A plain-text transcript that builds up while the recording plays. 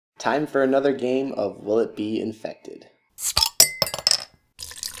Time for another game of Will It Be Infected?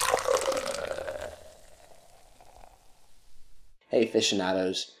 Hey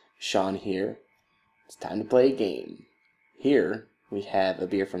Aficionados, Sean here. It's time to play a game. Here we have a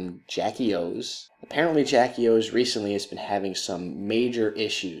beer from Jackie O's. Apparently Jackie O's recently has been having some major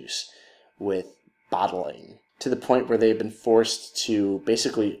issues with bottling, to the point where they've been forced to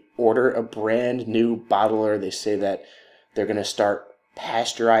basically order a brand new bottler. They say that they're going to start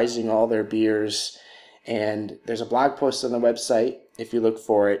pasteurizing all their beers, and there's a blog post on the website if you look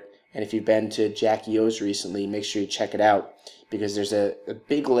for it, and if you've been to Jackie O's recently, make sure you check it out, because there's a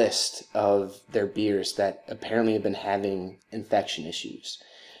big list of their beers that apparently have been having infection issues.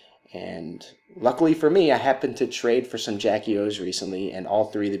 And luckily for me, I happened to trade for some Jackie O's recently, and all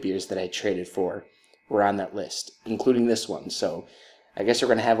three of the beers that I traded for were on that list, including this one. So I guess we're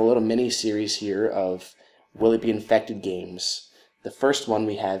going to have a little mini series here of Will It Be Infected games. The first one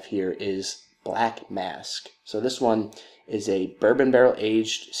we have here is Black Mask. So this one is a bourbon barrel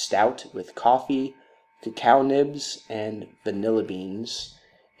aged stout with coffee, cacao nibs, and vanilla beans,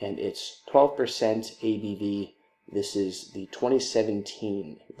 and it's 12% ABV. This is the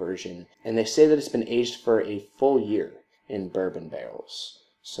 2017 version, and they say that it's been aged for a full year in bourbon barrels.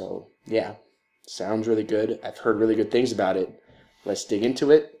 So yeah, sounds really good. I've heard really good things about it. Let's dig into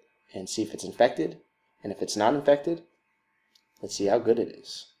it and see if it's infected, and if it's not infected, let's see how good it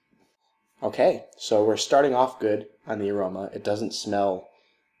is. Okay, so we're starting off good on the aroma. It doesn't smell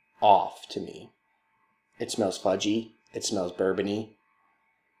off to me. It smells fudgy. It smells bourbony.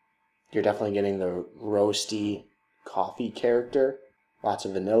 You're definitely getting the roasty coffee character. Lots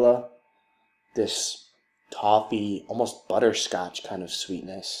of vanilla. This toffee, almost butterscotch kind of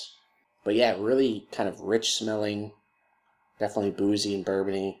sweetness. But yeah, really kind of rich smelling. Definitely boozy and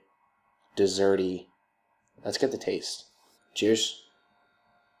bourbony. Desserty. Let's get the taste. Cheers.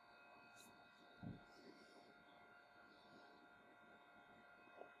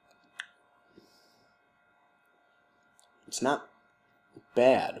 It's not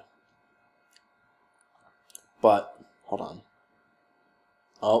bad, but hold on.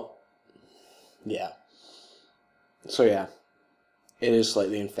 Oh, yeah. So yeah, it is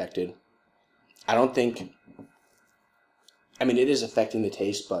slightly infected. I mean, it is affecting the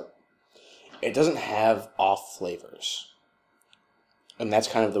taste, but it doesn't have off flavors. And that's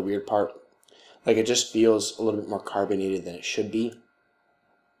kind of the weird part. Like, it just feels a little bit more carbonated than it should be.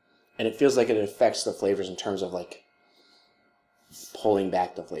 And it feels like it affects the flavors in terms of, like, pulling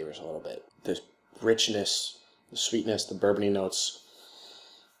back the flavors a little bit. The richness, the sweetness, the bourbony notes,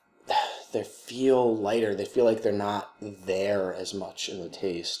 they feel lighter. They feel like they're not there as much in the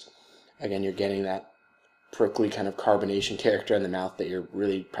taste. Again, you're getting that prickly kind of carbonation character in the mouth that you're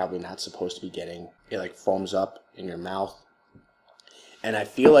really probably not supposed to be getting. It like foams up in your mouth. And I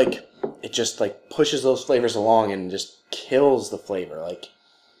feel like it just like pushes those flavors along and just kills the flavor. Like,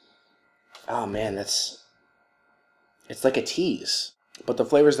 oh man, it's like a tease. But the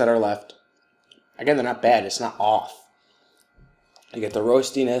flavors that are left, again, they're not bad. It's not off. You get the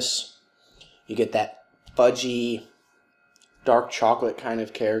roastiness. You get that fudgy, dark chocolate kind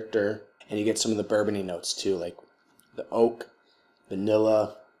of character. And you get some of the bourbony notes too, like the oak,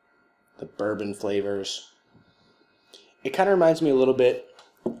 vanilla, the bourbon flavors. It kind of reminds me a little bit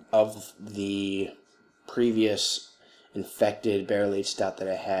of the previous infected barrel-aged stout that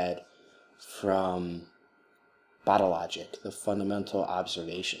I had from Bottle Logic, the Fundamental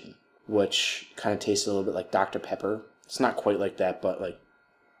Observation, which kind of tastes a little bit like Dr. Pepper. It's not quite like that, but like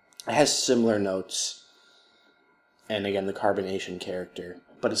it has similar notes, and again the carbonation character,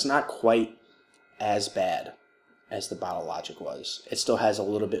 but it's not quite as bad as the Bottle Logic was. It still has a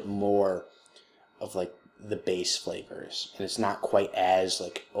little bit more of like the base flavors, and it's not quite as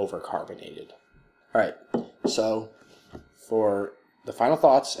like overcarbonated. All right, so for the final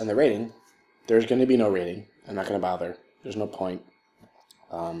thoughts and the rating, there's going to be no rating. I'm not going to bother. There's no point.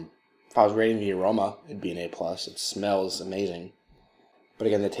 If I was rating the aroma, it'd be an A+. It smells amazing. But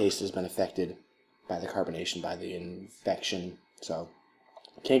again, the taste has been affected by the carbonation, by the infection. So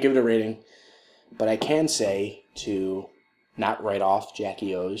I can't give it a rating. But I can say to not write off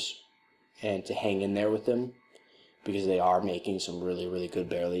Jackie O's and to hang in there with them, because they are making some really, really good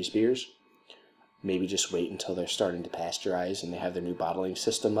barrel-aged beers. Maybe just wait until they're starting to pasteurize and they have their new bottling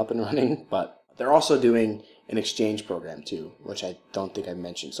system up and running. But they're also doing an exchange program too, which I don't think I've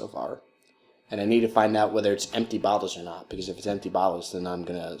mentioned so far. And I need to find out whether it's empty bottles or not, because if it's empty bottles, then I'm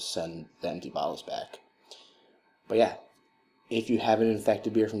going to send the empty bottles back. But yeah, if you have an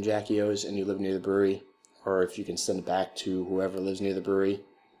infected beer from Jackie O's and you live near the brewery, or if you can send it back to whoever lives near the brewery,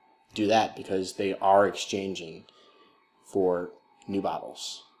 do that, because they are exchanging for new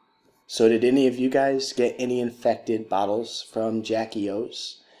bottles. So did any of you guys get any infected bottles from Jackie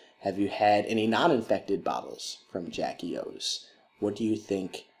O's? Have you had any non-infected bottles from Jackie O's? What do you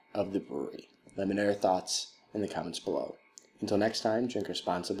think of the brewery? Let me know your thoughts in the comments below. Until next time, drink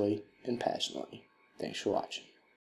responsibly and passionately. Thanks for watching.